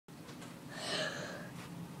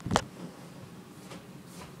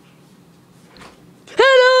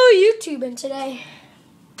YouTubing today?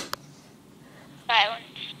 Silence.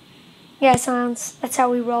 Yeah, silence. That's how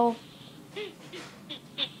we roll.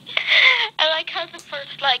 I like how the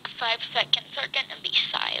first, 5 seconds are gonna be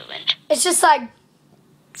silent. It's just like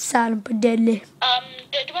silent but deadly.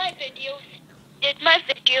 Did my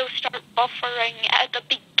video start buffering at the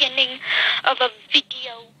beginning of a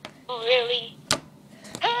video? Really?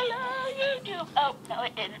 Hello, YouTube! Oh, no,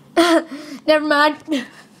 it didn't. Never mind.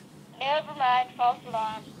 Never mind, false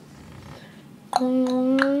alarm. So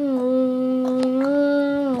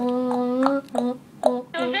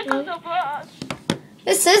this is a vlog.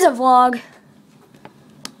 This is a vlog.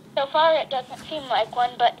 So far it doesn't seem like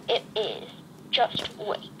one, but it is. Just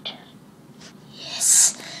wait.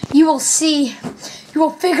 Yes. You will see. You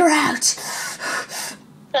will figure out.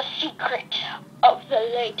 The secret of the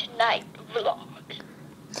late night vlog.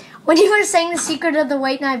 When you were saying the secret of the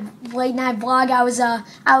late night vlog, I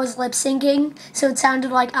was lip syncing, so it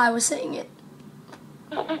sounded like I was saying it.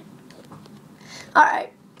 All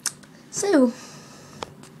right. So,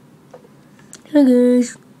 hey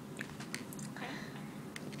guys.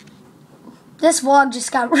 This vlog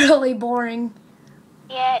just got really boring.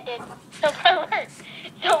 Yeah, it did.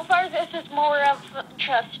 So far, this is more of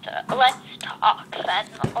just let's talk than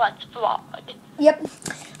let's vlog. Yep.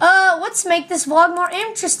 Let's make this vlog more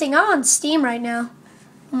interesting. I'm on Steam right now.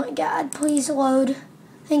 Oh my god, please load.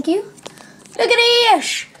 Thank you. Look at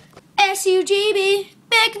this! S-U-G-B,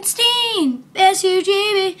 Beckenstein!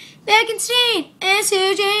 S-U-G-B, Beckenstein!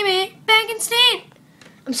 S-U-G-B, Beckenstein!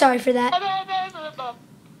 I'm sorry for that.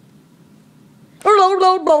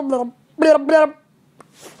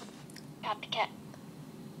 Copycat.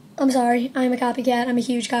 I'm sorry. I'm a copycat. I'm a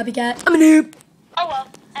huge copycat. I'm a noob. Oh well,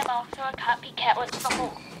 I'm also a copycat with the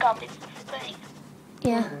whole garbage thing.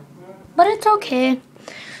 Yeah. But it's okay.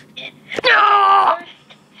 First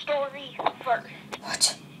story first.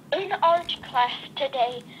 What? In art class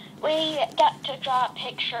today, we got to draw a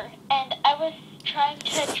picture, and I was trying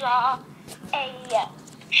to draw a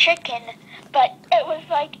chicken, but it was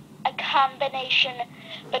like a combination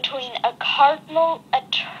between a cardinal, a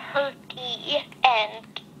turkey, and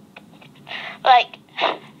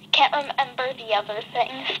can't remember the other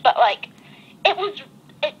things, but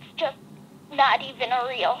it's just not even a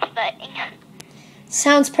real thing.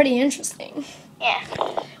 Sounds pretty interesting. Yeah.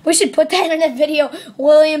 We should put that in a video.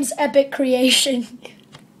 William's epic creation.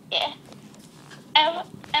 Yeah.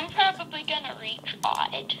 I'm probably gonna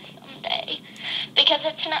redraw it someday, because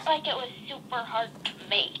it's not like it was super hard to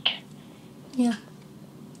make. Yeah.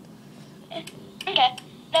 Okay,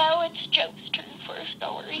 now it's Joe's turn for a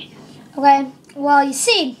story. Okay, well, you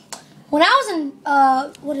see, when I was in,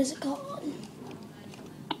 what is it called?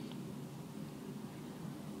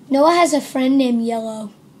 Noah has a friend named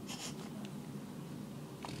Yellow.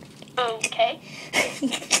 Okay.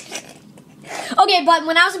 Okay, but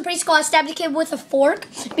when I was in preschool, I stabbed a kid with a fork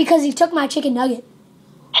because he took my chicken nugget.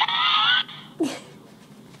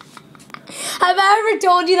 Have I ever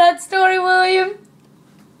told you that story, William?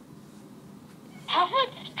 How much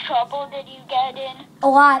trouble did you get in? A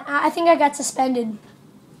lot. I think I got suspended.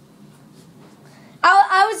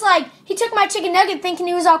 I was like, he took my chicken nugget thinking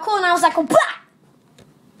he was all cool, and I was like, oh, bah!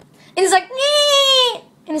 And he's like, nee!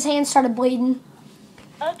 And his hand started bleeding.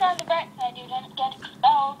 Look on the bright side, you didn't get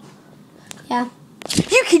expelled. Yeah.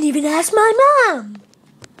 You can even ask my mom.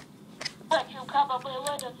 But you probably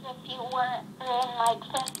would have if you weren't in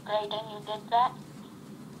 5th grade and you did that.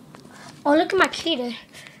 Oh, look at my kitty.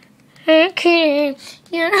 Hey, kitty.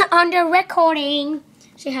 You're under recording.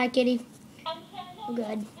 Say hi, kitty.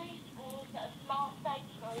 Good.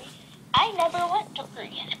 I never went to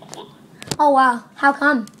preschool. Oh, wow. How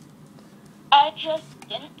come? I just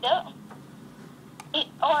didn't go. Or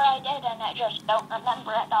I did, and I just don't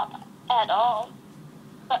remember it at all.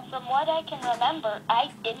 But from what I can remember,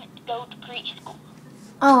 I didn't go to preschool.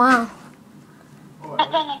 Oh, wow.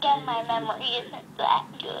 But then again, my memory isn't that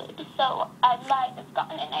good, so I might have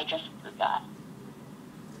gone and I just forgot.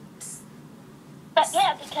 But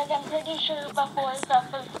yeah, because I'm pretty sure before the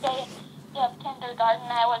first day of kindergarten,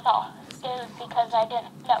 I was all scared because I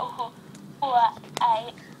didn't know who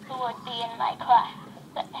would be in my class,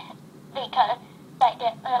 because I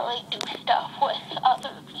didn't really do stuff with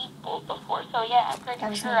other people before. So yeah, I'm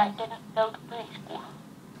pretty sure I didn't go to preschool.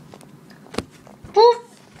 Boop.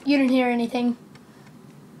 You didn't hear anything.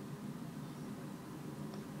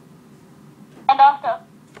 And also,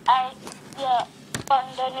 I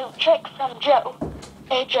learned a new trick from Joe.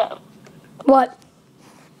 Hey, Joe. What?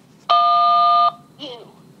 You.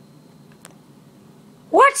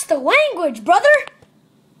 What's the language, brother?